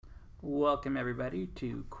Welcome, everybody,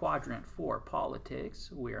 to Quadrant 4 Politics.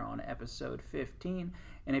 We're on episode 15.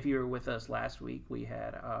 And if you were with us last week, we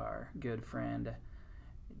had our good friend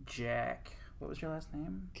Jack. What was your last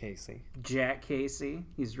name? Casey. Jack Casey.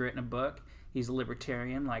 He's written a book. He's a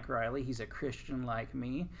libertarian like Riley. He's a Christian like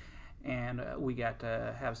me. And we got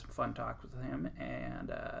to have some fun talk with him.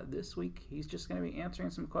 And this week, he's just going to be answering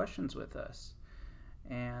some questions with us.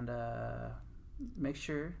 And make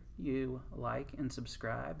sure you like and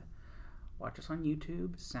subscribe. Watch us on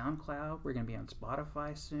YouTube, SoundCloud. We're going to be on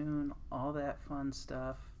Spotify soon. All that fun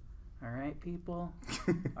stuff. All right, people?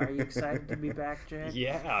 Are you excited to be back, Jack?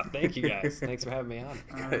 Yeah, thank you guys. Thanks for having me on.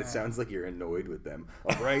 God, it sounds like you're annoyed with them.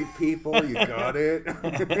 All right, people, you got it.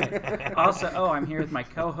 Also, I'm here with my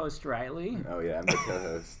co-host, Riley. Oh, yeah, I'm the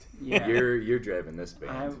co-host. Yeah. You're driving this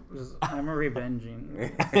band. I'm a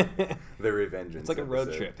revenging. The Revengeance. It's like a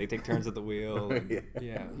road trip. They take turns at the wheel. And,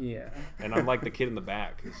 Yeah. And I'm like the kid in the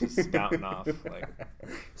back who's just spouting off. Like,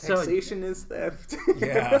 So Taxation is theft.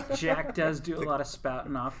 yeah. Jack does do a lot of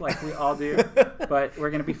spouting off like we all do, but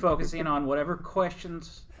we're going to be focusing on whatever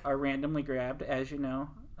questions are randomly grabbed. As you know,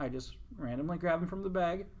 I just randomly grab them from the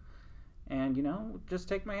bag. And, just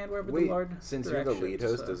take my hand wherever Wait, the Lord since directs you're the lead it,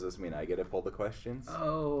 host, so. does this mean I get to pull the questions?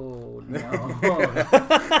 Oh, no.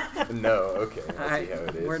 No, okay. I see how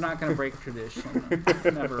it is. We're not going to break tradition.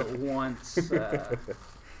 Never once.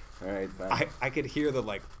 All right, fine. I could hear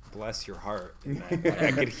the, bless your heart in that.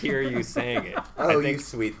 I could hear you saying it. Oh, I think you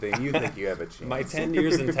sweet thing. You think you have a chance. my 10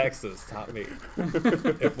 years in Texas taught me,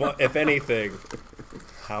 if anything,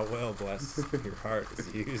 how well bless your heart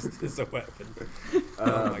is used as a weapon.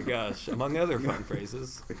 Oh my gosh, among other fun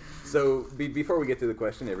phrases. So before we get to the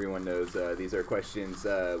question, everyone knows these are questions.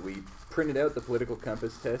 We printed out the political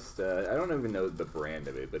compass test. I don't even know the brand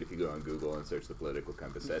of it, but if you go on Google and search the political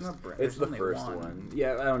compass There's test, no brand. it's the There's only first one. one.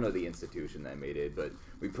 Yeah, I don't know the institution that made it, but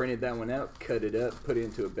we printed that one out, cut it up, put it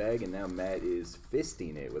into a bag, and now Matt is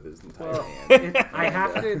fisting it with his entire Well, hand. I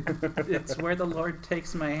have to. It's where the Lord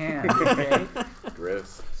takes my hand, okay?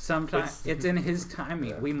 Gross. Sometimes it's in His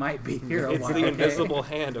timing. We might be here a It's while. the okay? invisible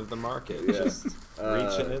hand of the market, Yeah. just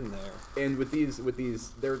reaching in there. And with these,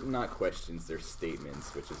 they're not questions; they're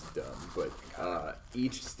statements, which is dumb. But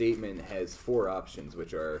each statement has 4 options,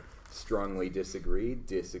 which are strongly disagree,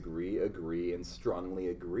 disagree, agree, and strongly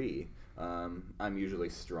agree. I'm usually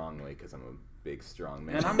strongly because I'm a big, strong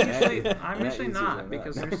man. And I'm Matt usually is not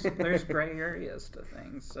because there's gray areas to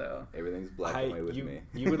things. So everything's black and white with me.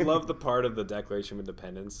 You would love the part of the Declaration of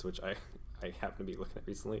Independence, which I happen to be looking at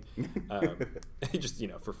recently, just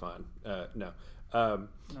for fun.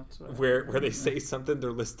 that's what Where they say something,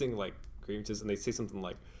 they're listing grievances, and they say something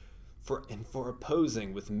like for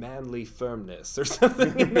opposing with manly firmness or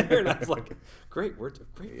something in there, and I was like, great word,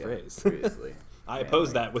 great phrase. Seriously. I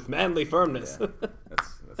oppose that with manly firmness. Yeah,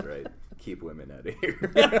 that's right. Keep women out of here.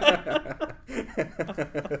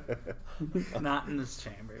 not in this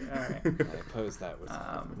chamber. All right. I oppose that with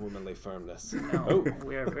womanly firmness. No,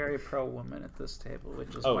 we are very pro-woman at this table,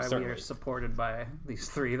 which is why we certainly. are supported by these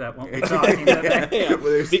 3 that won't be talking today. Yeah, Well,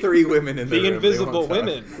 there's 3 women in the the room. They invisible won't talk.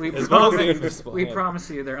 women, We as well as the promise, invisible we hand. promise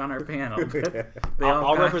you they're on our panel. But they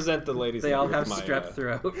I'll got- represent the ladies. They all with have my, strep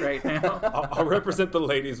throat right now. I'll represent the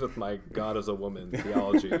ladies with my God as a woman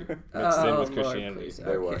theology mixed in Oh, with Lord, Christianity. please.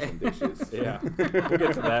 They're Okay. washing dishes. Yeah, we'll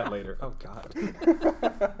get to that later. Oh God.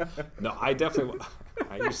 No, I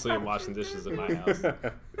usually am washing dishes at my house.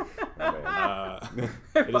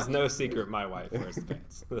 It is no secret my wife wears the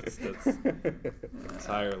pants. That's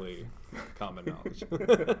entirely common knowledge.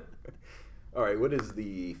 All right, what is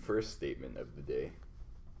the first statement of the day?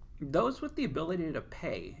 Those with the ability to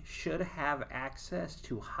pay should have access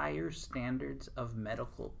to higher standards of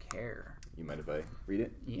medical care. You mind if I read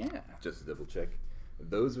it? Yeah. Just to double check.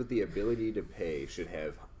 Those with the ability to pay should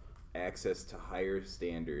have access to higher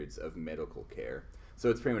standards of medical care. So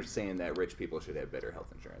it's pretty much saying that rich people should have better health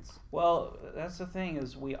insurance. Well, that's the thing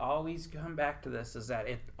is we always come back to this is that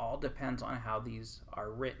it all depends on how these are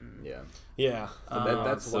written. Yeah. Yeah,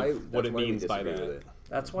 That's of why what it we means by disagree that. with it.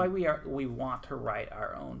 That's why we want to write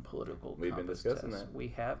our own political We've been compass discussing test. that. We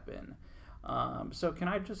have been. So can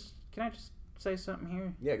I just say something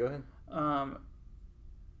here? Yeah, go ahead. Um,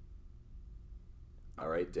 All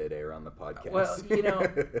right, dead air on the podcast. Well,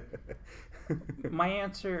 my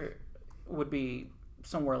answer would be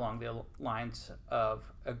somewhere along the lines of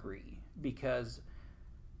agree, because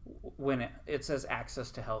when it says access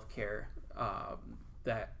to health care,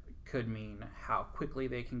 that could mean how quickly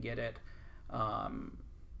they can get it,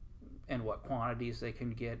 and what quantities they can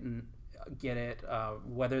get it,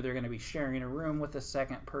 whether they're going to be sharing a room with a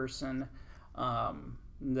second person.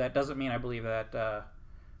 That doesn't mean I believe that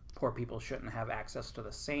poor people shouldn't have access to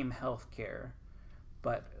the same health care,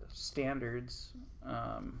 but standards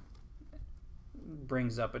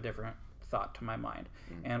brings up a different thought to my mind.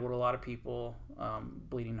 And what a lot of people,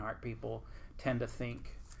 bleeding heart people, tend to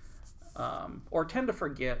think or tend to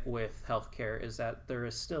forget with healthcare is that there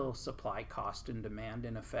is still supply, cost, and demand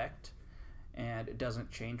in effect, and it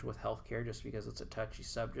doesn't change with healthcare just because it's a touchy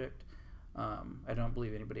subject. I don't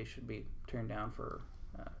believe anybody should be turned down for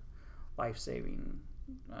life-saving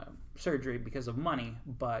surgery because of money,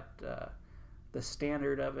 but the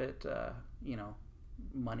standard of it,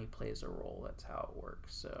 money plays a role. That's how it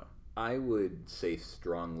works. So I would say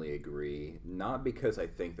strongly agree, not because I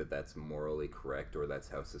think that that's morally correct or that's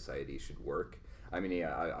how society should work. I mean,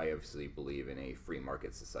 yeah, I obviously believe in a free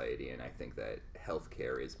market society, and I think that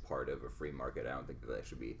healthcare is part of a free market. I don't think that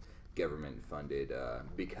should be government funded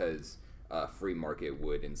because free market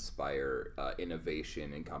would inspire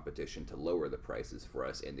innovation and competition to lower the prices for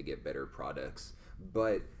us and to get better products.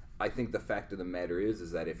 But I think the fact of the matter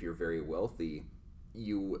is that if you're very wealthy,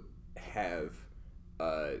 you have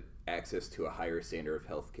access to a higher standard of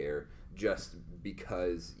healthcare just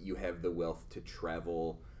because you have the wealth to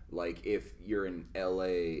travel. Like if you're in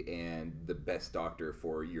LA and the best doctor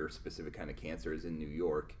for your specific kind of cancer is in New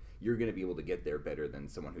York, you're going to be able to get there better than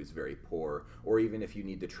someone who's very poor. Or even if you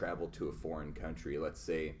need to travel to a foreign country, let's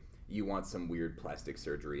say you want some weird plastic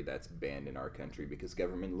surgery that's banned in our country because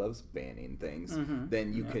government loves banning things,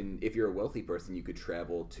 then you can, if you're a wealthy person, you could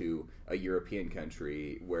travel to a European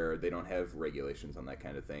country where they don't have regulations on that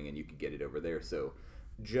kind of thing, and you could get it over there. So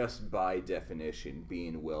just by definition,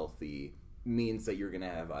 being wealthy means that you're going to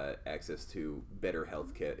have access to better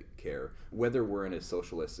health care, whether we're in a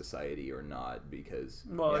socialist society or not, because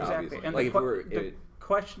exactly. And like the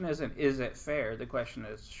question isn't is it fair, the question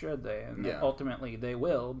is should they, and ultimately they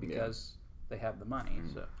will because they have the money.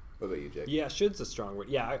 So what about you, Jake? Yeah, should's a strong word.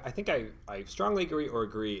 Yeah, I think I strongly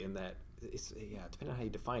agree in that it's, depending on how you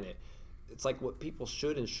define it, it's like what people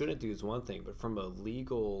should and shouldn't do is one thing, but from a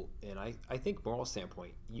legal and I think moral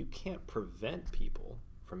standpoint, you can't prevent people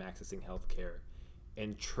from accessing healthcare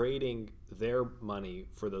and trading their money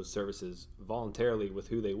for those services voluntarily with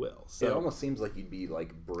who they will. So it almost seems like you'd be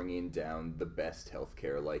like bringing down the best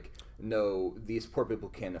healthcare. Like, no, these poor people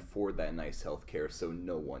can't afford that nice healthcare, so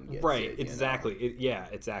no one gets right. it. Exactly.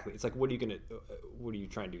 Exactly. It's like, what are you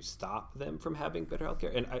trying to stop them from having better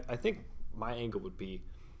healthcare? And I think my angle would be,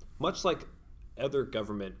 much like other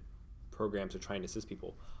government programs are trying to assist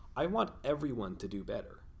people, I want everyone to do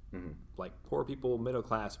better. Like poor people, middle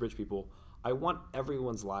class, rich people. I want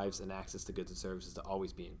everyone's lives and access to goods and services to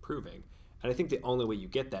always be improving. And I think the only way you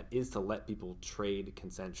get that is to let people trade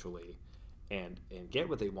consensually and get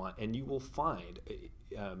what they want. And you will find,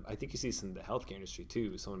 I think you see this in the healthcare industry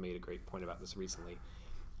too. Someone made a great point about this recently.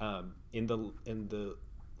 In the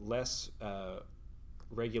less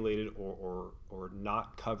regulated or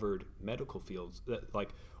not covered medical fields, like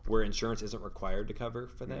where insurance isn't required to cover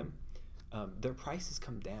for them, their prices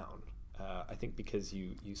come down. I think because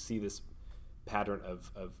you see this pattern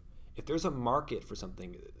of if there's a market for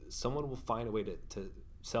something, someone will find a way to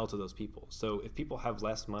sell to those people. So if people have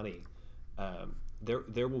less money,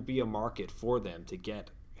 there will be a market for them to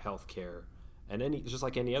get healthcare and just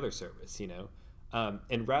like any other service,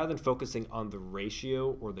 and rather than focusing on the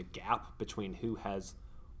ratio or the gap between who has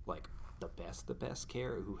like the best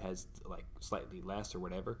care, who has like slightly less or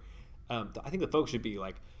whatever, I think the focus should be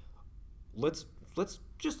like, let's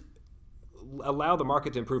just allow the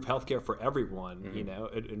market to improve healthcare for everyone,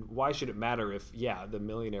 and why should it matter if the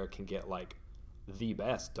millionaire can get like the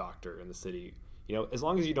best doctor in the city, as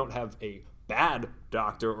long as you don't have a bad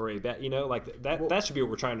doctor or a bad, like that. Well, that should be what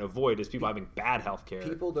we're trying to avoid, is people having bad healthcare.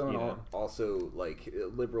 People don't also, like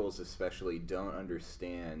liberals especially, don't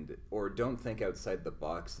understand or don't think outside the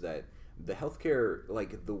box that the healthcare,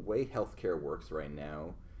 like the way healthcare works right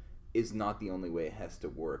now, is not the only way it has to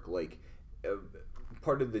work. Like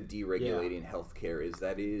part of the deregulating healthcare is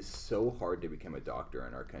that it is so hard to become a doctor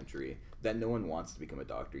in our country that no one wants to become a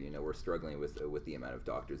doctor. We're struggling with the amount of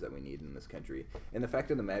doctors that we need in this country. And the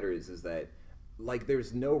fact of the matter is that like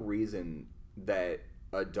there's no reason that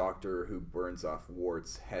a doctor who burns off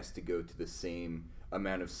warts has to go to the same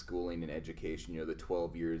amount of schooling and education, the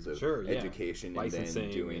 12 years of education licensing,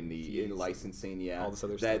 and then doing the licensing, all this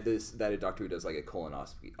other stuff. That a doctor who does like a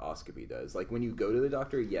colonoscopy does. Like when you go to the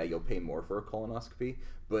doctor, you'll pay more for a colonoscopy,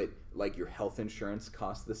 but like your health insurance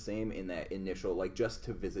costs the same in that initial, like just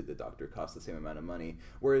to visit the doctor costs the same amount of money.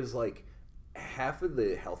 Whereas like half of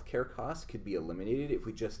the healthcare costs could be eliminated if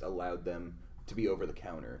we just allowed them to be over the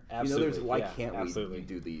counter. Absolutely. Why can't we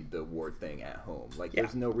do the ward thing at home? Like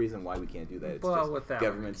there's no reason why we can't do that. It's well, just with that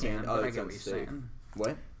government saying, I it's get what you're unsafe. saying.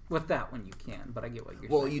 What? With that one, you can, but I get what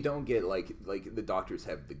you're Well, saying. you don't get like the doctors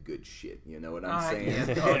have the good shit. You know what I'm saying?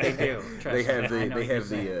 Yeah. Oh, they do. Trust They have me. I know what you're the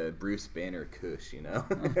saying. Bruce Banner Kush. You know.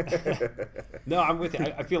 No, I'm with you.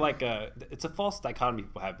 I feel like it's a false dichotomy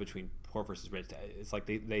people have between poor versus rich. It's like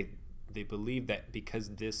they believe that because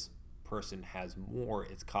this person has more,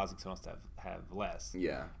 it's causing someone else to have less.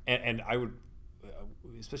 Yeah. And I would,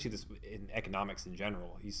 especially this in economics in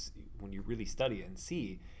general, when you really study it and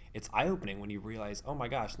see, it's eye-opening when you realize, oh my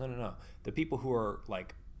gosh, no. The people who are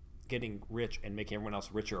like getting rich and making everyone else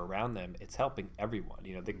richer around them, it's helping everyone.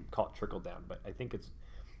 You know, they can call it trickle down, but I think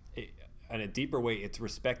in a deeper way, it's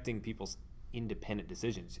respecting people's independent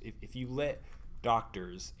decisions. If you let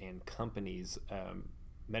doctors and companies,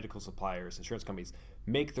 medical suppliers, insurance companies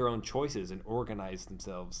make their own choices and organize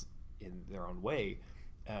themselves in their own way,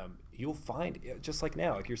 you'll find, just like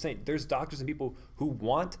now, like you're saying, there's doctors and people who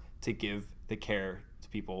want to give the care to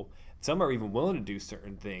people. Some are even willing to do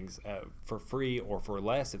certain things for free or for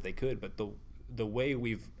less if they could, but the way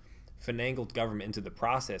we've finagled government into the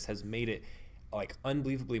process has made it like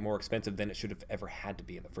unbelievably more expensive than it should have ever had to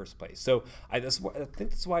be in the first place. So I think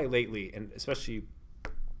that's why lately, and especially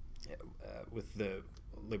with the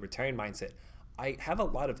libertarian mindset, I have a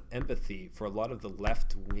lot of empathy for a lot of the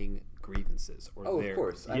left-wing grievances. Of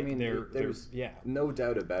course. I mean, there's no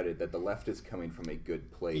doubt about it that the left is coming from a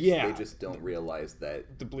good place. Yeah. They just don't realize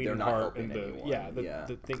that the bleeding they're not heart helping and anyone.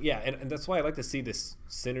 the thing, and that's why I like to see this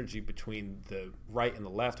synergy between the right and the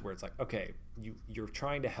left, where it's like, okay, you're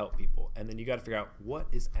trying to help people, and then you got to figure out what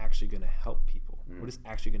is actually going to help people. What is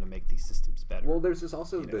actually going to make these systems better? Well, there's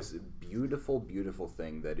this beautiful, beautiful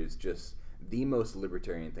thing that is just the most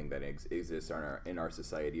libertarian thing that exists in our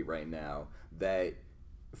society right now that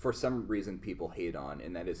for some reason people hate on,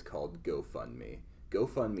 and that is called GoFundMe.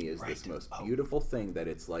 GoFundMe is this most beautiful thing that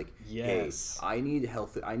it's like, yes, hey, I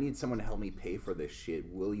need someone to help me pay for this shit.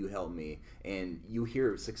 Will you help me? And you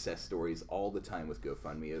hear success stories all the time with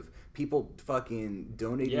GoFundMe of people fucking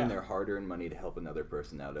donating their hard-earned money to help another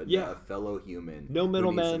person out, a fellow human. No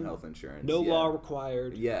middlemen, health insurance. No law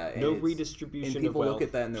required. Yeah, no redistribution. And people of wealth, look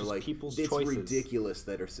at that and they're like, people's it's choices. ridiculous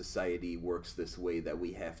that our society works this way, that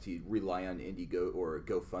we have to rely on Indiegogo or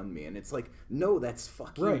GoFundMe. And it's like, no, that's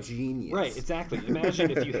fucking genius. Right, exactly.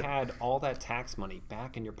 Imagine if you had all that tax money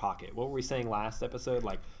back in your pocket. What were we saying last episode?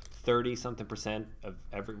 Like 30-something% of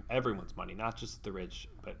everyone's money, not just the rich,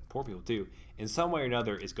 but poor people too, in some way or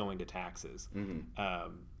another is going to taxes. Mm-hmm.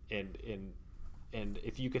 And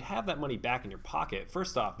if you could have that money back in your pocket,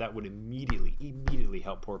 first off, that would immediately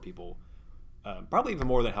help poor people, probably even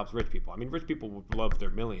more than it helps rich people. I mean, rich people would love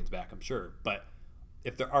their millions back, I'm sure, but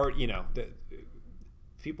if there are, the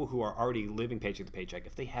people who are already living paycheck to paycheck,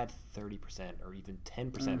 if they had 30% or even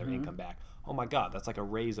 10% of their income back, oh my God, that's like a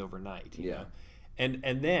raise overnight. You know?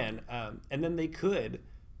 And then they could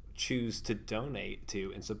choose to donate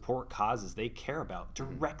to and support causes they care about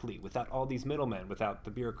directly, without all these middlemen, without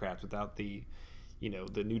the bureaucrats, without the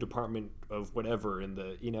the new department of whatever, and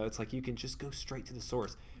it's like you can just go straight to the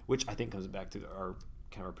source, which I think comes back to our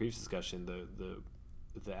previous discussion,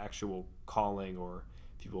 the actual calling, or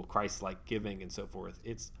if you will, Christ-like giving and so forth.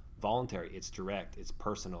 It's voluntary, it's direct, it's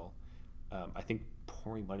personal. I think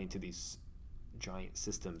pouring money into these giant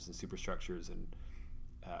systems and superstructures and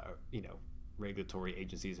regulatory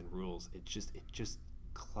agencies and rules, it just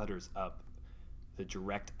clutters up the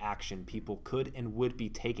direct action people could and would be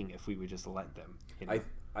taking if we would just let them.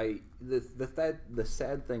 The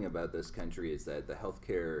sad thing about this country is that the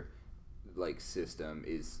healthcare system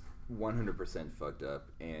is 100% fucked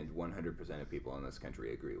up, and 100% of people in this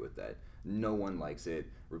country agree with that. No one likes it.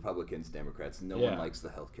 Republicans, Democrats, no one likes the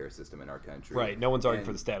healthcare system in our country. Right. No one's arguing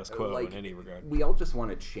for the status quo in any regard. We all just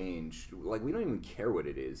want to change. We don't even care what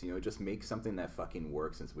it is. Just make something that fucking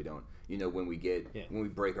works, since we don't, when we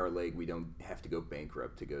break our leg, we don't have to go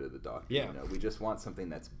bankrupt to go to the doctor. Yeah. We just want something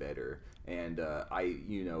that's better. And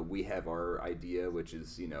we have our idea, which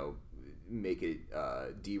is, make it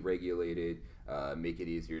deregulated, make it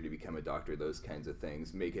easier to become a doctor, those kinds of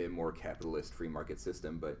things, make it a more capitalist free market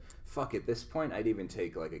system. But fuck, at this point, I'd even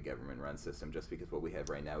take a government run system, just because what we have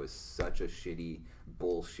right now is such a shitty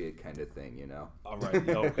bullshit kind of thing, All right.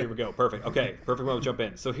 Here we go. Perfect. Okay. Perfect moment to jump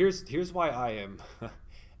in. So here's why I am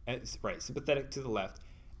sympathetic to the left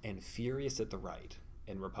and furious at the right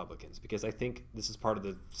and Republicans, because I think this is part of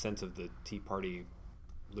the sense of the Tea Party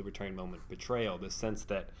libertarian moment betrayal, the sense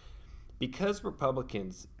that because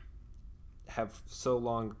Republicans have so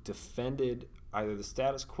long defended either the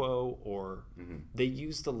status quo or they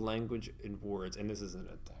use the language and words, and this isn't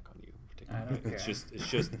an attack on you in particular. It's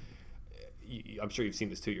just I'm sure you've seen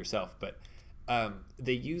this too yourself, but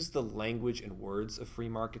they use the language and words of free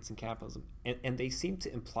markets and capitalism, and they seem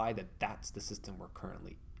to imply that that's the system we're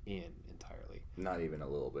currently in entirely. Not even a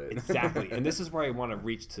little bit. Exactly. And this is where I want to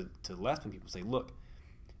reach to the left when people say, look,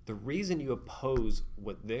 the reason you oppose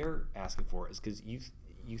what they're asking for is because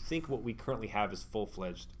you think what we currently have is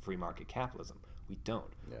full-fledged free market capitalism. We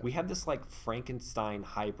don't. Yeah. We have this like Frankenstein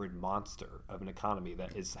hybrid monster of an economy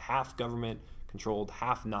that is half government controlled,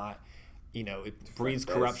 half not. It breeds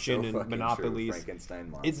corruption and monopolies. Frankenstein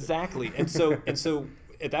monster. Exactly. And so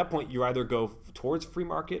at that point you either go towards free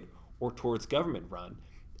market or towards government run.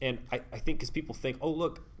 And I think because people think, oh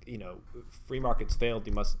look, free markets failed,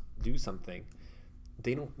 you must do something.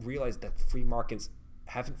 They don't realize that free markets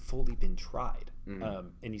haven't fully been tried. Mm-hmm.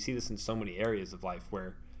 And you see this in so many areas of life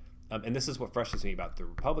where, and this is what frustrates me about the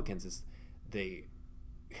Republicans is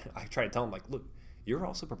I try to tell them like, look, you're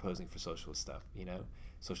also proposing for socialist stuff,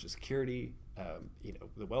 Social Security,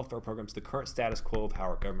 the welfare programs, the current status quo of how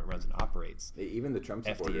our government runs and operates. Even the Trump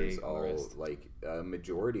supporters, a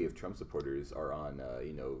majority of Trump supporters are on,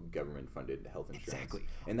 government-funded health insurance. Exactly.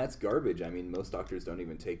 And that's garbage. I mean, most doctors don't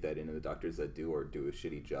even take that in, and the doctors that do or do a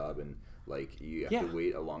shitty job, and you have to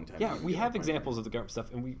wait a long time. Yeah, we have examples of the government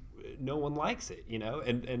stuff, and no one likes it,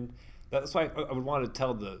 and that's why I would want to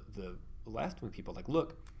tell the left-wing people, like,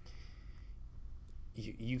 look,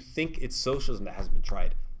 you think it's socialism that hasn't been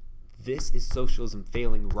tried. This is socialism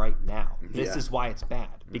failing right now. This is why it's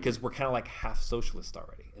bad, because we're kind of like half socialist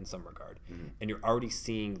already in some regard, and you're already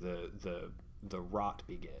seeing the rot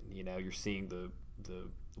begin. You're seeing the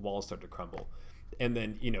walls start to crumble, and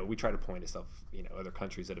then we try to point to stuff, other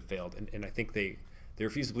countries that have failed, and I think they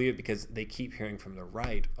refuse to believe it because they keep hearing from the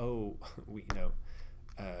right, oh, we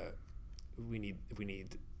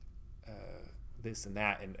need this and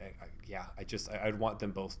that, and I'd want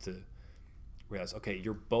them both to realize, okay,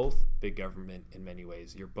 you're both big government in many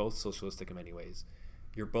ways, you're both socialistic in many ways,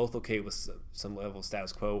 you're both okay with some level of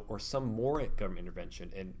status quo or some more government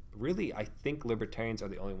intervention, and really I think libertarians are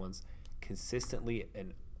the only ones consistently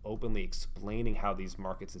and openly explaining how these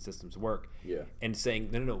markets and systems work, and saying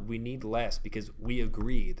no, we need less because we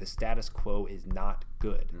agree the status quo is not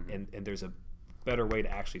good, and there's a better way to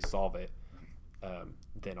actually solve it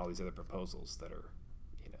than all these other proposals that are,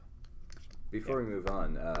 Before we move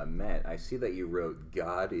on, Matt, I see that you wrote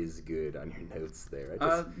 "God is good" on your notes there.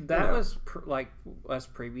 That was us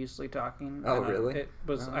previously talking. Oh, really? It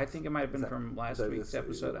was. I think it might have been from last week's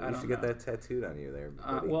episode. I don't know. You should get that tattooed on you there.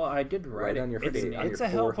 Well, I did write it. On your it's a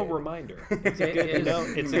helpful reminder. It's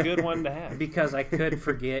a good one to have. Because I could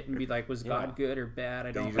forget and be like, was God good or bad?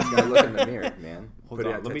 I don't know. You just gotta look in the mirror, man. Hold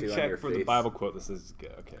on, let me check for the Bible quote. This is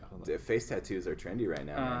good. Okay, hold on. Face tattoos are trendy right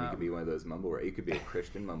now, man. You could be one of those you could be a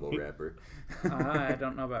Christian mumble rapper. I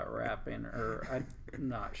don't know about rapping, or I'm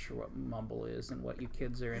not sure what mumble is and what you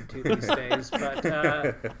kids are into these days, but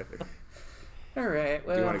all right.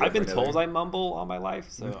 Well, I've been told I mumble all my life,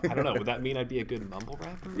 so I don't know. Would that mean I'd be a good mumble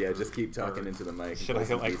rapper? Yeah, just keep talking into the mic. Should I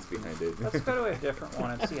go beats behind it? Let's go to a different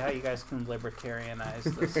one and see how you guys can libertarianize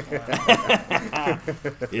this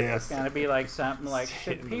one. Yes. It's gonna be like something like,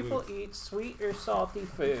 should people eat sweet or salty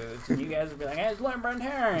foods? And you guys would be like, it's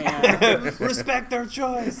libertarian. Respect their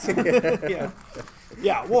choice.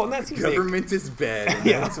 Yeah, well, and that's government is bad, and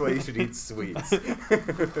that's why you should eat sweets.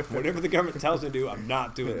 Whatever the government tells me to do, I'm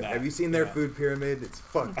not doing that. Have you seen their food pyramid? It's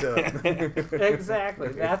fucked up. Exactly.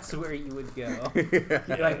 That's where you would go.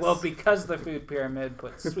 You're like, well, because the food pyramid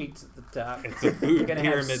puts sweets at the top, it's a food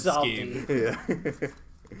pyramid scheme. Yeah.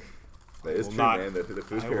 That is true, man. The food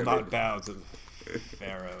pyramid. I will not bow to the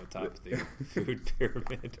pharaoh atop the food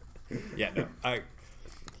pyramid.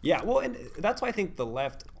 Well, and that's why I think the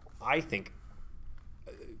left, I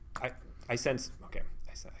sense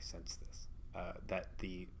this, that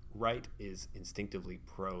the right is instinctively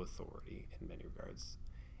pro-authority in many regards,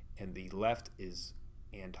 and the left is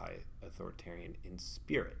anti-authoritarian in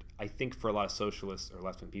spirit. I think for a lot of socialists or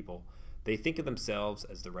left-wing people, they think of themselves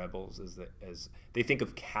as the rebels, as they think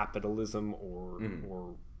of capitalism or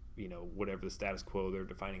whatever the status quo they're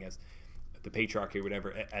defining as, the patriarchy or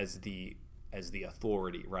whatever, as the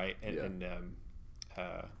authority, right? And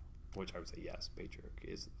which I would say yes,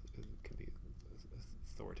 patriarchy can be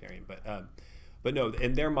authoritarian, but no,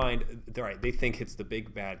 in their mind, they're right. They think it's the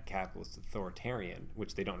big bad capitalist authoritarian,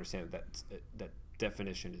 which they don't understand that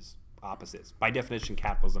definition is opposites. By definition,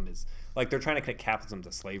 capitalism is like they're trying to connect capitalism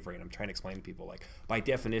to slavery, and I'm trying to explain to people like by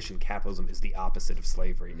definition, capitalism is the opposite of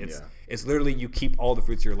slavery. It's literally you keep all the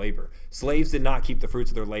fruits of your labor. Slaves did not keep the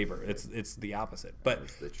fruits of their labor. It's the opposite. But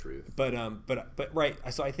that's the truth. But right.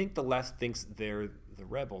 So I think the left thinks they're the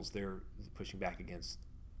rebels. They're pushing back against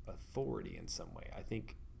authority in some way. I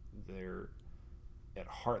think they're at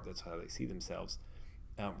heart, that's how they see themselves.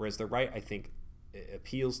 Whereas the right, I think,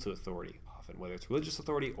 appeals to authority often, whether it's religious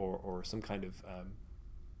authority or some kind of,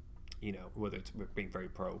 whether it's being very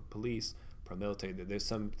pro-police, pro-military. There's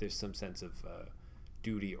some sense of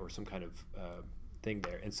duty or some kind of thing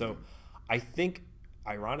there. And so I think,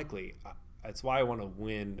 ironically, that's why I want to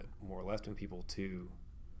win more left-wing people to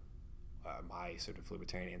my sort of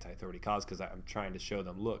libertarian anti-authority cause, because I'm trying to show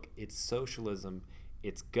them, look, it's socialism,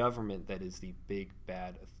 it's government that is the big,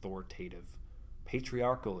 bad, authoritative,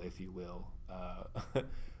 patriarchal, if you will, That's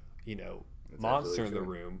monster in the true.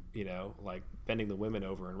 room, like bending the women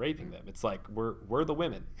over and raping them. It's like we're the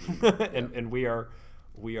women, and we are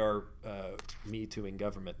me tooing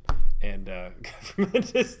government, and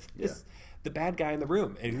government is the bad guy in the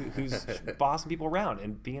room and who's bossing people around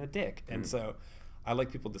and being a dick. And so I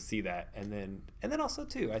like people to see that, and then also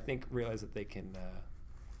too, I think realize that they can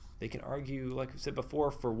argue, like I said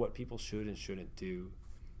before, for what people should and shouldn't do.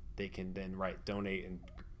 They can then donate and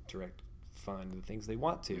direct fund the things they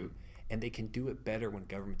want to, and they can do it better when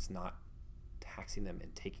government's not taxing them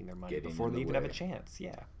and taking their money before they even have a chance.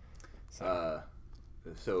 Yeah. So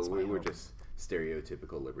we were just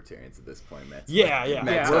stereotypical libertarians at this point, Matt. Yeah.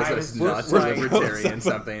 Matt tells us not to like- libertarian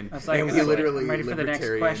something, That's like- and we that's like- literally I'm ready for the next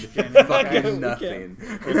libertarian question. fucking Okay. nothing.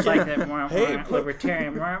 It's like that Hey,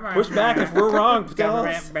 libertarian. push back if we're wrong. Tell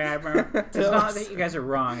us. Government. It's Tell not us. that you guys are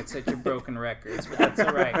wrong. It's that you're broken records. But that's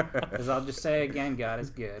all right. Because I'll just say again, God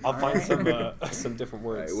is good. I'll all find right? some different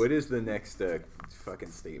All words. right, what is the next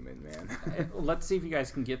fucking statement, man? Let's see if you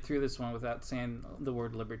guys can get through this one without saying the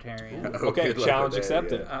word libertarian. Okay, good luck challenge with that,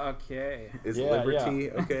 accepted. yeah. Okay. Is Yeah,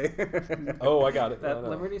 liberty okay? Oh, I got it. That No.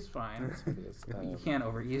 liberty's fine. That's what it is. You can't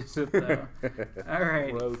overuse it though. All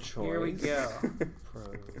right. Pro-choice. Here we go.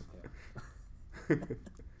 Yeah.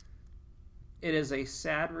 It is a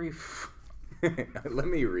sad Let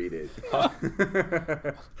me read it.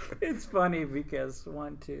 It's funny because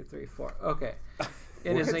 1, 2, 3, 4. Okay.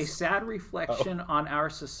 It is a sad reflection on our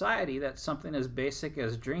society that something as basic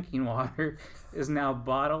as drinking water is now a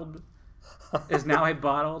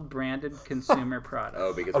bottled branded consumer product.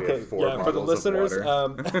 Oh, because we have 4 bottles for the listeners,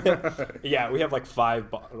 of water. we have like 5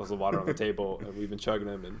 bottles of water on the table, and we've been chugging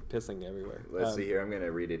them and pissing everywhere. Let's see here. I'm going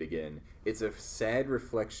to read it again. It's a sad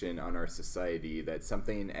reflection on our society that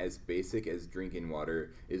something as basic as drinking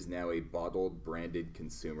water is now a bottled, branded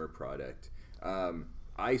consumer product.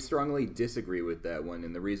 I strongly disagree with that one,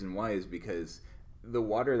 and the reason why is because the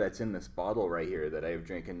water that's in this bottle right here that I've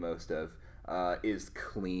drinking most of is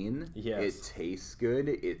clean. Yes. It tastes good.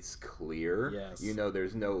 It's clear. Yes.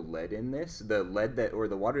 There's no lead in this. The lead the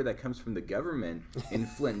water that comes from the government in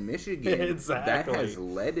Flint, Michigan, Exactly. that has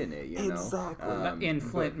lead in it. Exactly. In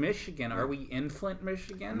Flint, Michigan. Are we in Flint,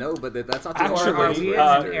 Michigan? No, but that's not the Actually, Or are we in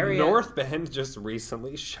an area- North Bend just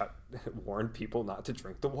recently warned people not to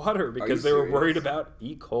drink the water because they you were serious? worried about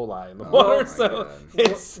E. coli in the Oh water. my So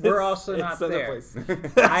God. We're also it's not other there. place. I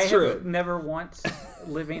That's true. have never once,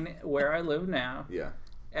 living where I live now, Yeah.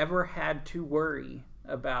 ever had to worry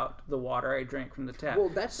about the water I drank from the tap. Well,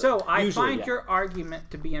 that's- so I Usually, find yeah. your argument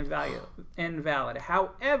to be invalid.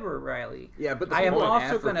 However, Riley, Yeah, but the I am people in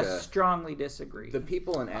also going to Africa- strong disagree. The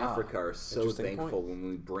people in Africa are so interesting thankful point. when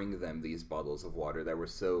we bring them these bottles of water that were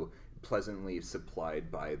so pleasantly supplied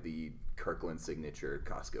by the Kirkland Signature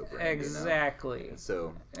Costco brand. Exactly.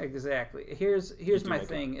 So Exactly. Here's do my make a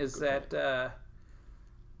thing is good that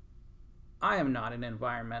I am not an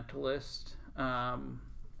environmentalist.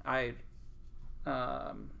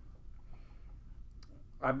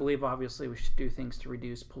 I believe obviously we should do things to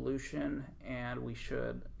reduce pollution and we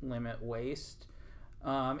should limit waste.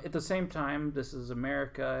 At the same time, this is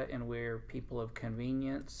America and we're people of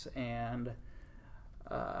convenience, and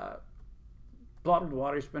bottled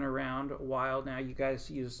water's been around a while now. You guys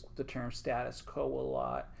use the term status quo a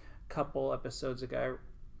lot. A couple episodes ago,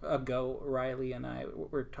 Riley and I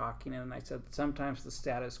were talking, and I said sometimes the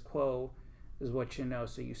status quo is what you know,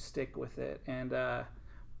 so you stick with it. And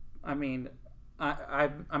I'm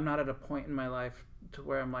not at a point in my life to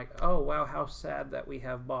where I'm like, oh wow, how sad that we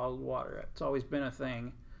have bottled water. It's always been a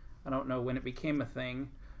thing. I don't know when it became a thing,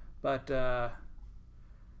 but I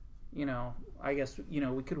guess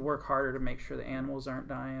we could work harder to make sure the animals aren't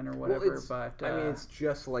dying or whatever. it's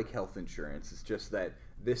just like health insurance. It's just that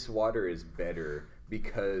this water is better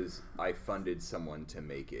because I funded someone to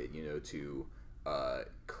make it. To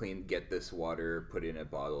get this water, put it in a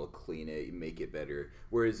bottle, clean it, make it better.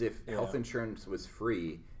 Whereas if health insurance was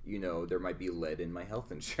free, there might be lead in my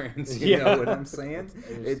health insurance. You know what I'm saying?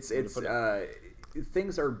 It's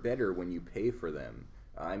things are better when you pay for them.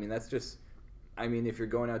 That's just. I mean, if you're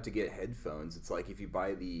going out to get headphones, it's like if you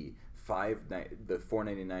buy the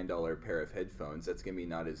 $499 pair of headphones, that's gonna be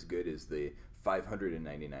not as good as the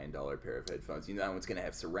 $599 pair of headphones. You know, that one's gonna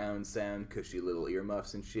have surround sound, cushy little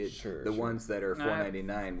earmuffs and shit. The ones that are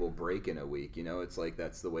 $499 will break in a week. You know, it's like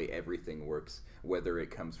that's the way everything works, whether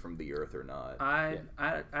it comes from the earth or not. I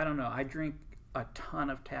don't know. I drink a ton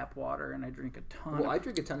of tap water, and I drink a ton. Well, I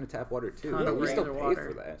drink a ton of tap water too, ton but of we still regular pay water.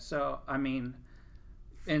 for that. So I mean,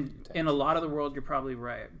 in a lot of the world, you're probably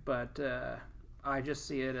right, but I just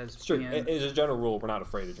see it as Sure. being As a general rule, we're not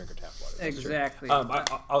afraid to drink our tap water. That's true. exactly.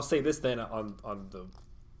 I'll say this then on the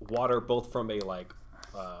water, both from a like,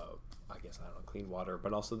 I guess I don't know, clean water,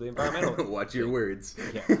 but also the environmental. Watch your words.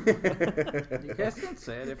 Yeah, You guys can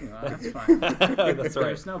say it if you want. That's fine. that's right.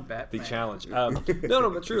 There's no bet. The man. challenge. No,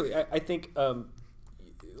 but truly, I think,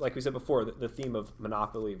 like we said before, the theme of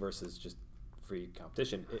monopoly versus just free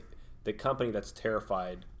competition. The company that's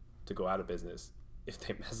terrified to go out of business if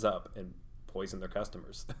they mess up and poison their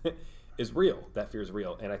customers is real. That fear is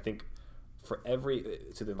real, and I think for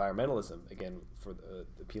to the environmentalism again, for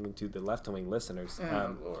appealing to the left-wing listeners.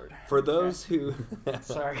 Lord. For those who,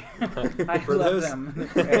 Sorry, I for love those, them.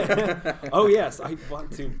 oh yes, I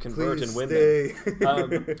want to converge Please and win stay.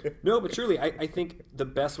 them. No, but truly, I think the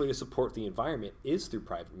best way to support the environment is through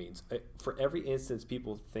private means. For every instance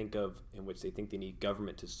people think of in which they think they need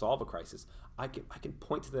government to solve a crisis, I can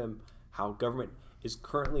point to them how government is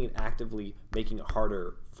currently and actively making it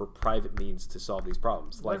harder for private means to solve these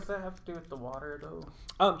problems. What does that have to do with the water,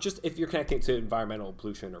 though? Just if you're connecting to environmental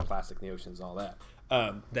pollution or plastic in the oceans and all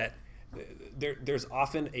that, that there's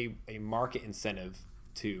often a market incentive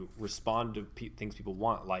to respond to things people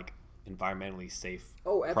want, like environmentally safe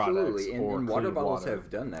products. Absolutely. or And water clean bottles water. have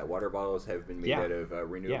done that. Water bottles have been made Yeah. out of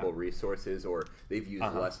renewable Yeah. resources, or they've used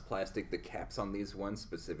less plastic. The caps on these ones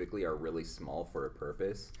specifically are really small for a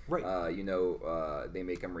purpose. Right. They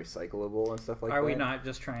make them recyclable and stuff like that. Are we not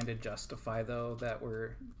just trying to justify, though, that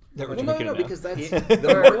we're That we're Well, no, drinking no, enough. because that's Or, the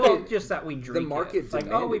well, market. just that we drink market it. Like,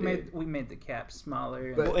 oh, demanded it. we made the cap smaller.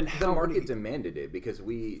 And But Well, and the how market many- demanded it because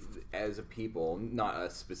we, as a people, not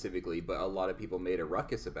us specifically, but a lot of people made a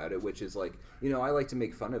ruckus about it, which is like, I like to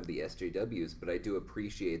make fun of the SJWs, but I do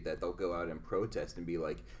appreciate that they'll go out and protest and be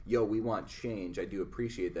like, yo, we want change. I do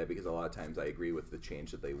appreciate that because a lot of times I agree with the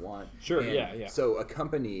change that they want. Sure, And yeah. So a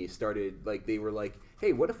company started, they were like,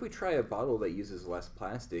 hey, what if we try a bottle that uses less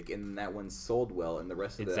plastic, and that one sold well, and the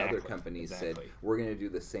rest of the other Exactly, companies said, exactly. we're going to do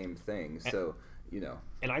the same thing. So,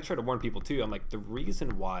 And I try to warn people too. I'm like, the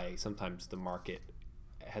reason why sometimes the market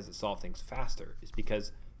has to solve things faster is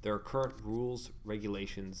because there are current rules,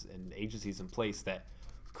 regulations, and agencies in place that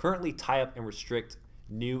currently tie up and restrict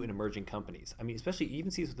new and emerging companies. I mean, especially you even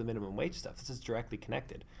see this with the minimum wage stuff. This is directly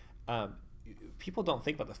connected. People don't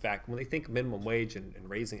think about the fact when they think minimum wage and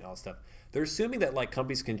raising and all this stuff, they're assuming that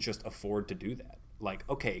companies can just afford to do that. Like,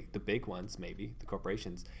 okay, the big ones, maybe the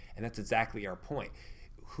corporations, and that's exactly our point.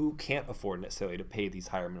 Who can't afford necessarily to pay these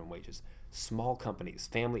higher minimum wages? Small companies,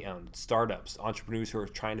 family-owned, startups, entrepreneurs who are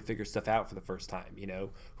trying to figure stuff out for the first time,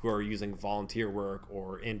 who are using volunteer work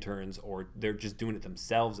or interns, or they're just doing it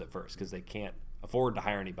themselves at first because they can't afford to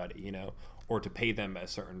hire anybody, or to pay them at a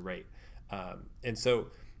certain rate. And so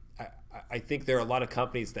I think there are a lot of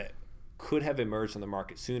companies that could have emerged on the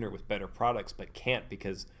market sooner with better products, but can't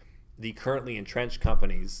because the currently entrenched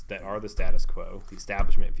companies that are the status quo, the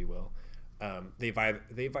establishment, if you will, they've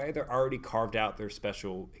either already carved out their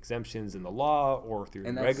special exemptions in the law or through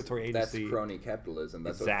And regulatory agency. That's crony capitalism.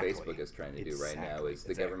 That's Exactly. what Facebook is trying to do right now. Is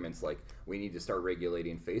the Exactly. government's like, we need to start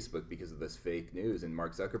regulating Facebook because of this fake news, and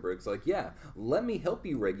Mark Zuckerberg's like, yeah, let me help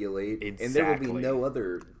you regulate, and there will be Exactly. no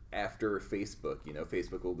other after Facebook.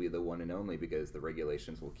 Facebook will be the one and only because the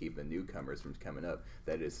regulations will keep the newcomers from coming up.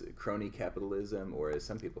 That is crony capitalism, or as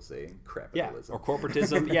some people say, crapitalism. Or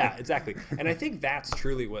corporatism. Yeah, exactly. And I think that's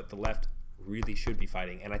truly what the left really should be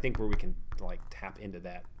fighting. And I think where we can tap into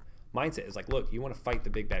that mindset is look, you want to fight the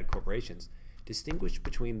big bad corporations. Distinguish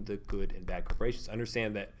between the good and bad corporations.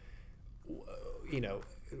 Understand that,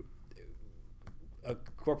 a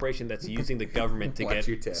corporation that's using the government to Watch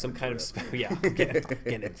your get tap. some kind of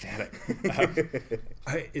getting emphatic,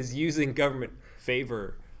 is using government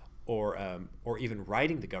favor or even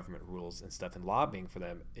writing the government rules and stuff and lobbying for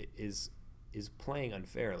them is playing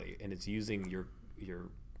unfairly, and it's using your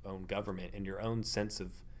own government and your own sense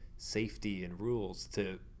of safety and rules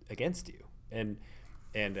against you. And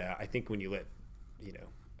I think when you let in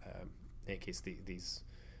that case these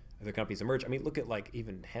other companies emerge. I mean, look at like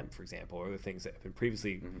even hemp, for example, or other things that have been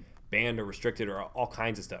previously banned or restricted, or all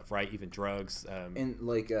kinds of stuff, right? Even drugs. And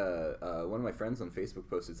like one of my friends on Facebook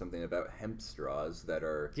posted something about hemp straws that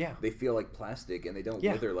are they feel like plastic and they don't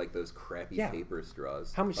wither like those crappy paper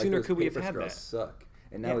straws. How much like sooner could we have paper had straws that? Suck.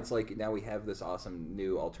 And now it's like now we have this awesome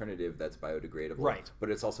new alternative that's biodegradable, right? But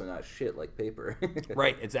it's also not shit like paper,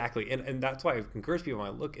 right? Exactly, and that's why I encourage people.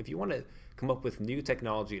 Look, if you want to come up with new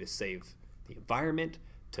technology to save the environment,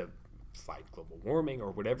 to fight global warming,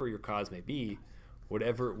 or whatever your cause may be,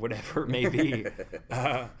 whatever it may be,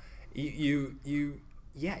 you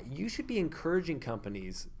should be encouraging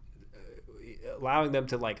companies, allowing them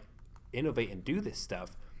to like innovate and do this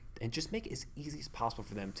stuff, and just make it as easy as possible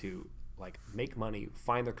for them to like make money,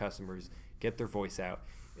 find their customers, get their voice out.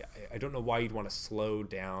 I don't know why you'd want to slow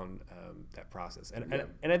down that process.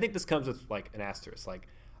 And I think this comes with like an asterisk. Like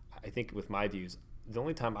I think with my views, the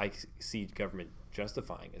only time I see government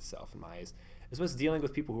justifying itself in my eyes is when it's dealing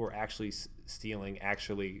with people who are actually stealing,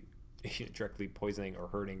 actually directly poisoning or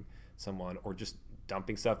hurting someone, or just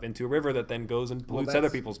dumping stuff into a river that then goes and pollutes other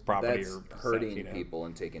people's property, that's or hurting stuff, people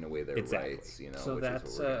and taking away their rights. So which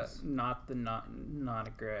that's is what not the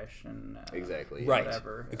non-aggression. Exactly. Right.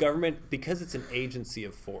 Whatever. The government, because it's an agency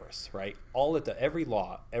of force, right?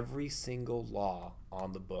 Every single law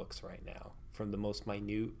on the books right now, from the most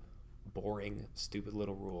minute, boring, stupid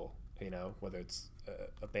little rule, whether it's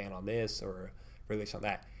a ban on this or a regulation on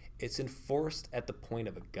that, it's enforced at the point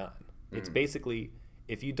of a gun. It's basically,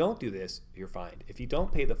 if you don't do this, you're fined. If you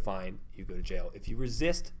don't pay the fine, you go to jail. If you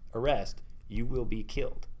resist arrest, you will be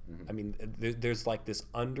killed. I mean, there's like this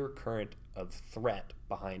undercurrent of threat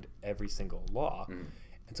behind every single law.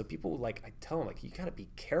 And so people like, I tell them, like, you got to be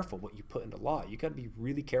careful what you put into law. You got to be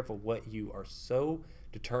really careful what you are so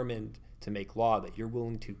determined to make law that you're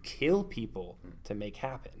willing to kill people to make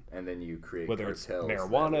happen. And then you create whether it's cartels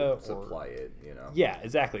marijuana that supply it, Yeah,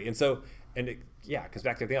 exactly. And so, it comes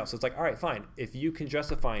back to everything else. So it's like, all right, fine. If you can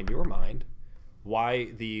justify in your mind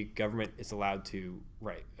why the government is allowed to,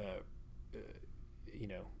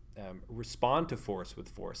 respond to force with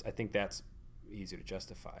force, I think that's easier to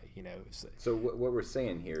justify, So what we're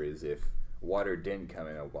saying here is if water didn't come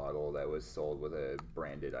in a bottle that was sold with a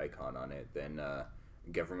branded icon on it, then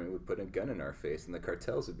government would put a gun in our face and the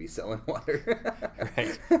cartels would be selling water.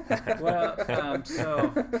 Right. Well,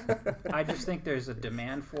 so I just think there's a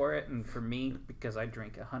demand for it, and for me, because I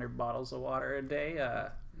drink 100 bottles of water a day,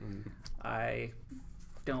 I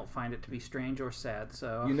don't find it to be strange or sad.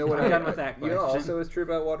 So you know what I'm done with that question. Also is true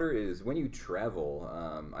about water is when you travel,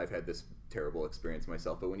 I've had this terrible experience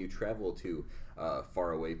myself, but when you travel to a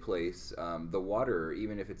faraway place, the water,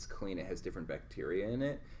 even if it's clean, it has different bacteria in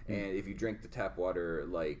it. And if you drink the tap water,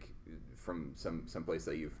 like from some place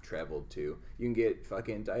that you've traveled to, you can get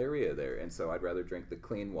fucking diarrhea there. And so I'd rather drink the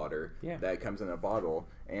clean water that comes in a bottle,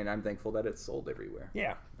 and I'm thankful that it's sold everywhere.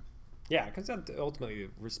 Yeah, because ultimately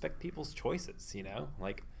respect people's choices,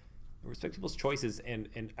 like respect people's choices.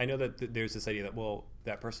 And I know that there's this idea that, well,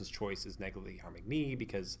 that person's choice is negatively harming me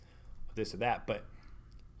because of this or that, but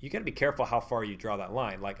you got to be careful how far you draw that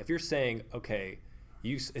line. Like if you're saying, okay,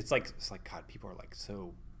 it's like God, people are like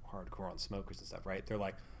so hardcore on smokers and stuff, right? They're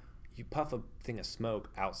like, you puff a thing of smoke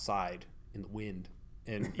outside in the wind,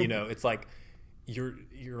 and it's like you're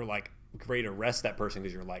like ready to arrest that person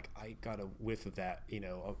because you're like, I got a whiff of that,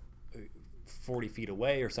 40 feet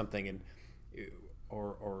away or something, and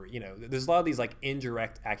or there's a lot of these like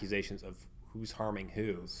indirect accusations of who's harming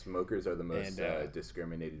who. Smokers are the most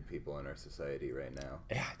discriminated people in our society right now.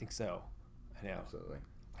 Yeah, I think so. I know. Absolutely.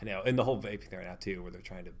 I know. And the whole vaping thing right now too, where they're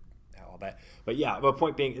trying to all that. But yeah, the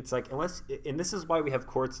point being, it's like, and this is why we have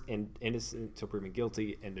courts and innocent until proven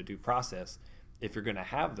guilty and a due process, if you're going to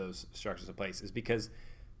have those structures in place, is because,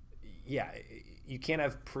 you can't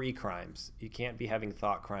have pre-crimes. You can't be having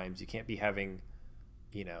thought crimes. You can't be having,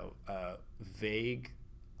 vague,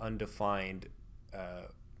 undefined,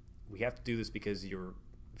 we have to do this because you're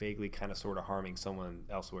vaguely kind of sort of harming someone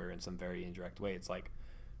elsewhere in some very indirect way. It's like,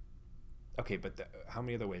 okay, but how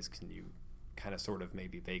many other ways can you kind of sort of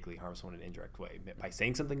maybe vaguely harm someone in an indirect way? By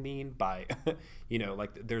saying something mean, by,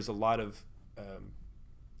 like there's a lot of,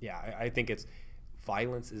 I think it's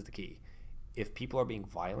violence is the key. If people are being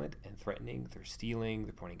violent and threatening, they're stealing,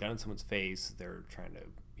 they're pointing a gun in someone's face, they're trying to,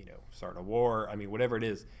 start a war, whatever it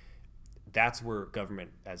is, that's where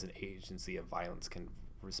government as an agency of violence can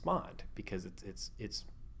respond, because it's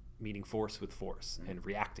meeting force with force and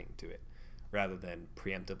reacting to it rather than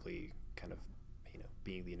preemptively kind of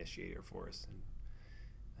being the initiator for us.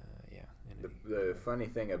 And the funny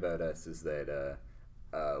thing about us is that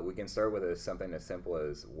we can start with something as simple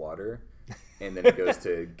as water, and then it goes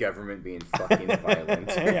to government being fucking violent.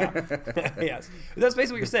 Yes. That's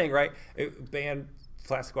basically what you're saying, right? Ban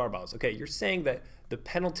plastic water bottles. Okay, you're saying that the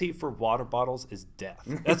penalty for water bottles is death.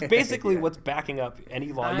 That's basically what's backing up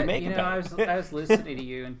any law you make about it. I was listening to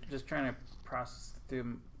you and just trying to process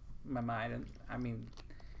through my mind, and I mean,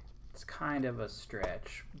 it's kind of a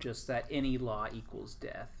stretch, just that any law equals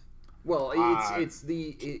death. Well, it's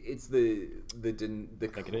the I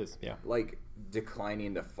think it is, yeah. Like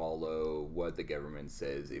declining to follow what the government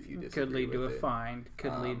says if you disagree Could lead to with a it. fine,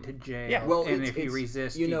 could lead to jail. Yeah, well, and it's- if you it's-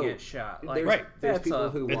 resist, you know, get shot. Like, There's that's people a-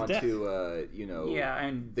 who it's want death. to, yeah,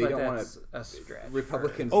 and they but don't want that's to. a stretch.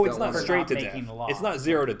 Republicans. Oh, it's don't not wanna- straight to making death. law. It's not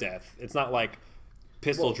 0 to death. It's not like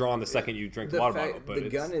pistol Well, drawn the second you drink the The water fact- bottle. But the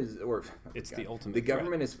it's, gun is, or it's gun. the ultimate The threat.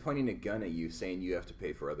 government is pointing a gun at you, saying you have to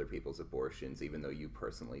pay for other people's abortions, even though you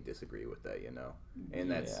personally disagree with that. And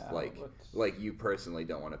that's Yeah, like you personally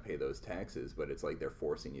don't want to pay those taxes, but it's like they're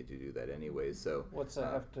forcing you to do that anyways. So What's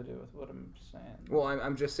that have to do with what I'm saying? well,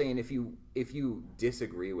 I'm just saying if you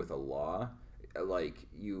disagree with a law,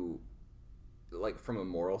 like from a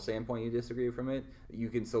moral standpoint, you disagree from it, you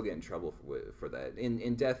can still get in trouble for that.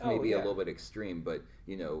 In death, maybe yeah. a little bit extreme, but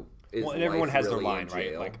is Well, and everyone life has their really line, in right?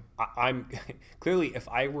 jail? Like I'm clearly, if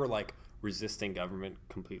I were like resisting government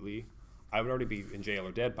completely, I would already be in jail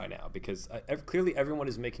or dead by now, because clearly everyone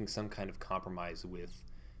is making some kind of compromise with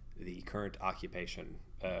the current occupation,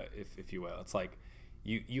 if you will. It's like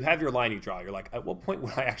you have your line you draw. You're like, at what point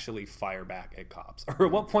would I actually fire back at cops, or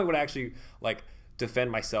at what point would I actually like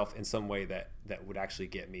defend myself in some way that would actually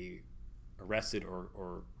get me arrested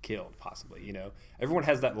or killed, possibly. Everyone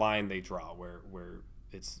has that line they draw where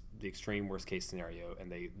it's the extreme worst case scenario,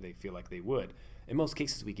 and they feel like they would. In most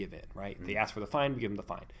cases, we give in, right? They ask for the fine, we give them the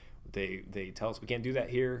fine. They tell us we can't do that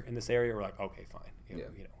here in this area. We're like, okay, fine,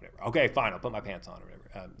 whatever. Okay, fine, I'll put my pants on or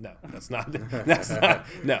whatever. No, that's not. That's not.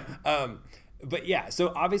 No. But yeah,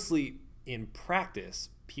 so obviously in practice,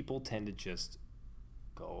 people tend to just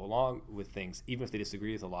go along with things, even if they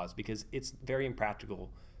disagree with the laws, because it's very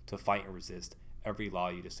impractical to fight and resist every law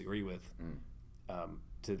you disagree with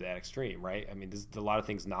to that extreme, right? I mean, there's a lot of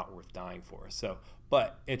things not worth dying for. So,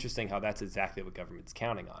 but interesting how that's exactly what government's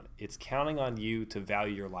counting on. It's counting on you to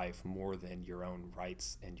value your life more than your own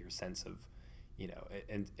rights and your sense of,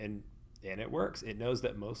 and it works. It knows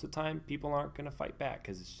that most of the time people aren't going to fight back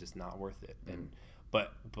because it's just not worth it. And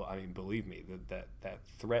But I mean, believe me, that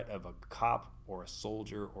threat of a cop or a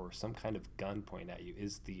soldier or some kind of gun pointed at you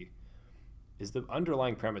is the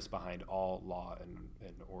underlying premise behind all law and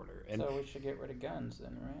order. And So we should get rid of guns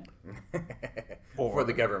then, right? for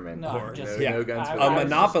the government. No, no, just- no guns for I the a was just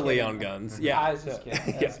monopoly kidding. on guns. Yeah, I was just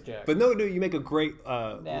kidding. That's a joke. But no, you make a great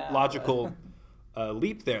Nah, logical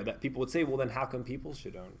leap there that people would say, well, then how come people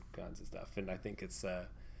should own guns and stuff? And I think it's the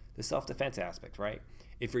self-defense aspect, right?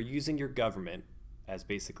 If you're using your government as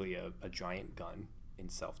basically a giant gun in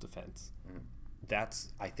self-defense,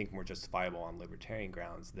 that's, I think, more justifiable on libertarian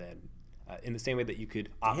grounds than in the same way that you could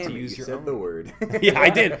opt Damn to it, use you your said own. the word. Yeah, I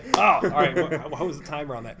did. Oh, all right. What was the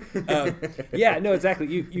timer on that? Yeah, no, exactly.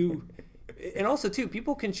 You, and also too,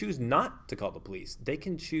 people can choose not to call the police. They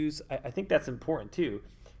can choose. I think that's important too.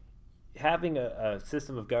 Having a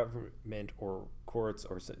system of government or courts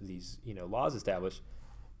or these laws established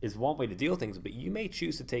is one way to deal with things, but you may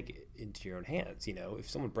choose to take it into your own hands. If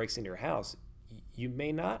someone breaks into your house, you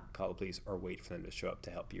may not call the police or wait for them to show up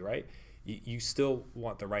to help you, right? You still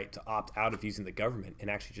want the right to opt out of using the government and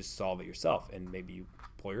actually just solve it yourself, and maybe you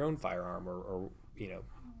pull your own firearm or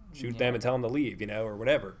shoot them and tell them to leave, or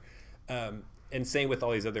whatever. And same with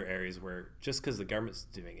all these other areas where just because the government's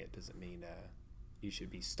doing it doesn't mean you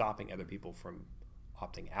should be stopping other people from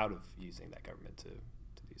opting out of using that government to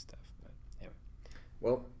do stuff. But anyway.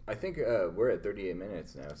 Well, I think we're at 38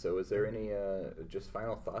 minutes now. So is there any just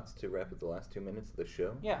final thoughts to wrap up the last 2 minutes of the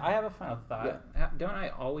show? Yeah, I have a final thought. Don't I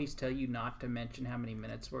always tell you not to mention how many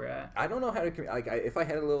minutes we're at? I don't know how to if I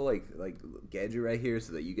had a little like gadget right here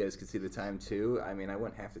so that you guys could see the time too. I mean, I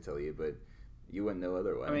wouldn't have to tell you, but you wouldn't know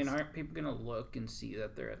otherwise. I mean, aren't people going to look and see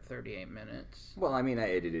that they're at 38 minutes? Well, I mean, I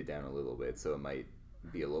edited it down a little bit, so it might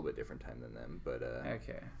be a little bit different time than them. But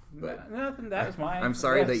Okay. but- Nothing, that was mine. I'm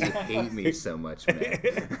sorry that you hate me so much, man.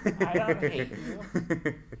 I don't hate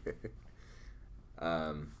you.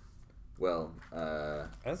 Well,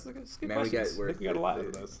 That's a good man, we question. got I think we got a lot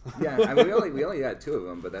of those. yeah, I mean, we only got 2 of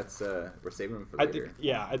them, but that's we're saving them for I later.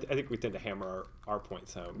 think we tend to hammer our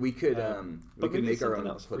points home. We could but maybe make our something own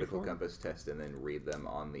else, political freeform. compass test and then read them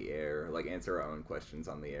on the air, like answer our own questions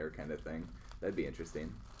on the air, kind of thing. That'd be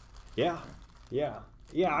interesting. Yeah.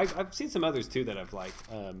 I've seen some others too that have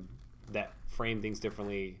that frame things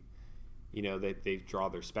differently. they draw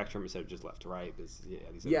their spectrum instead of just left to right.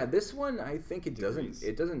 This one I think it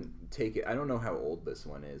doesn't take it. I don't know how old this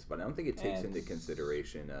one is, but I don't think it takes into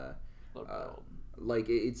consideration. Like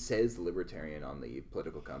it says libertarian on the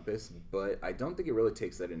political compass, but I don't think it really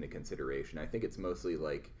takes that into consideration. I think it's mostly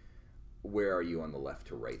like, where are you on the left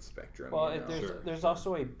to right spectrum? Well, there's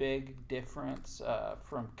also a big difference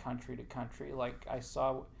from country to country. Like I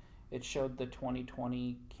saw, it showed the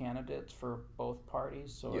 2020 candidates for both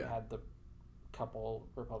parties, so it had the couple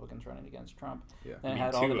Republicans running against Trump. Yeah. Then it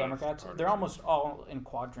had all the Democrats. They're almost all in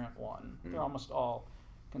quadrant 1. Mm. They're almost all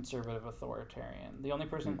conservative authoritarian. The only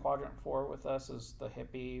person in quadrant 4 with us is the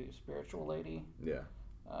hippie spiritual lady. Yeah.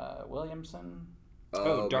 Williamson.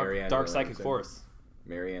 Dark Psychic Force.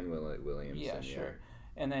 Marianne Williamson. Yeah, sure.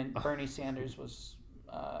 Yeah. And then Bernie Sanders was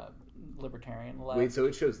libertarian left. Wait, so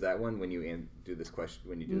it shows that one when you do this question?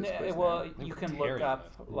 When you do this quiz? Well, you can look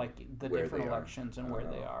up like the different elections and where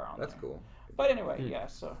they are on That's there. cool. But anyway,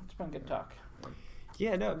 so it's been good talk.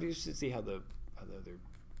 Yeah, no, you should see how the other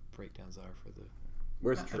breakdowns are for the.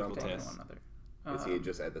 Where's Trump? Is he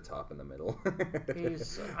just at the top in the middle?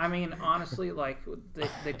 I mean, honestly, like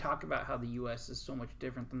they talk about how the U.S. is so much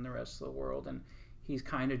different than the rest of the world, and he's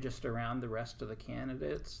kind of just around the rest of the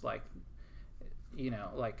candidates. Like,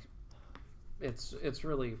 like it's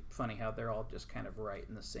really funny how they're all just kind of right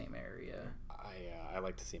in the same area. I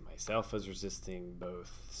like to see myself as resisting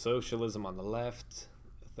both socialism on the left,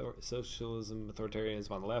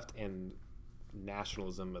 authoritarianism on the left, and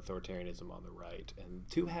nationalism, authoritarianism on the right, and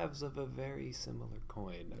two halves of a very similar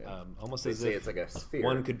coin. Yeah. Almost they as say if it's like a sphere.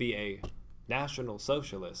 One could be a national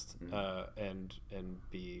socialist and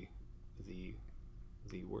be the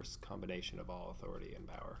worst combination of all authority and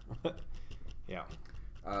power. Yeah.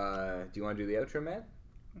 Do you want to do the outro, Matt?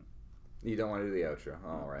 You don't want to do the outro.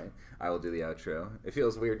 All right. I will do the outro. It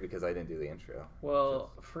feels weird because I didn't do the intro.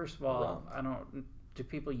 Well, first of all, do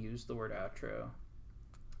people use the word outro?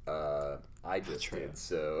 I just did,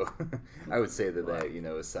 so I would say that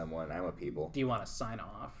is someone. I'm a people. Do you want to sign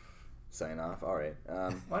off? Sign off? All right.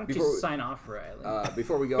 Why don't you sign off, Riley?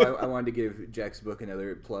 Before we go, I wanted to give Jack's book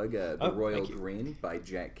another plug. The Royal Green by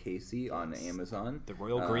Jack Casey on Amazon. The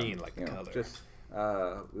Royal Green, like the color.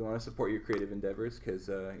 We want to support your creative endeavors because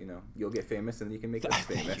you'll get famous and you can make us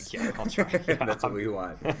famous. Yeah, I'll try. That's what we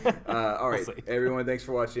want. All right, everyone, thanks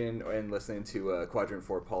for watching and listening to Quadrant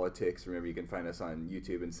 4 Politics. Remember, you can find us on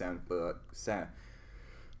YouTube and SoundCloud.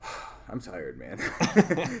 I'm tired, man.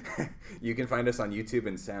 You can find us on YouTube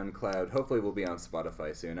and SoundCloud. Hopefully, we'll be on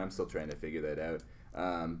Spotify soon. I'm still trying to figure that out.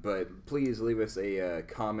 But please leave us a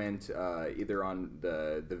comment either on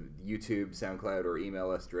the YouTube, SoundCloud, or email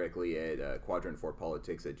us directly at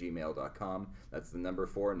quadrant4politics@gmail.com. That's the number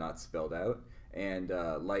 4, not spelled out. And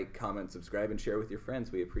like, comment, subscribe, and share with your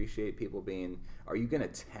friends. We appreciate people being. Are you gonna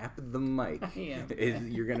tap the mic? I am.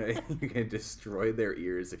 You're gonna destroy their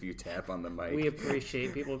ears if you tap on the mic. We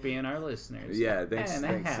appreciate people being our listeners. Yeah, thanks.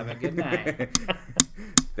 And have a good night.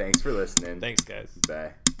 Thanks for listening. Thanks, guys.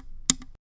 Bye.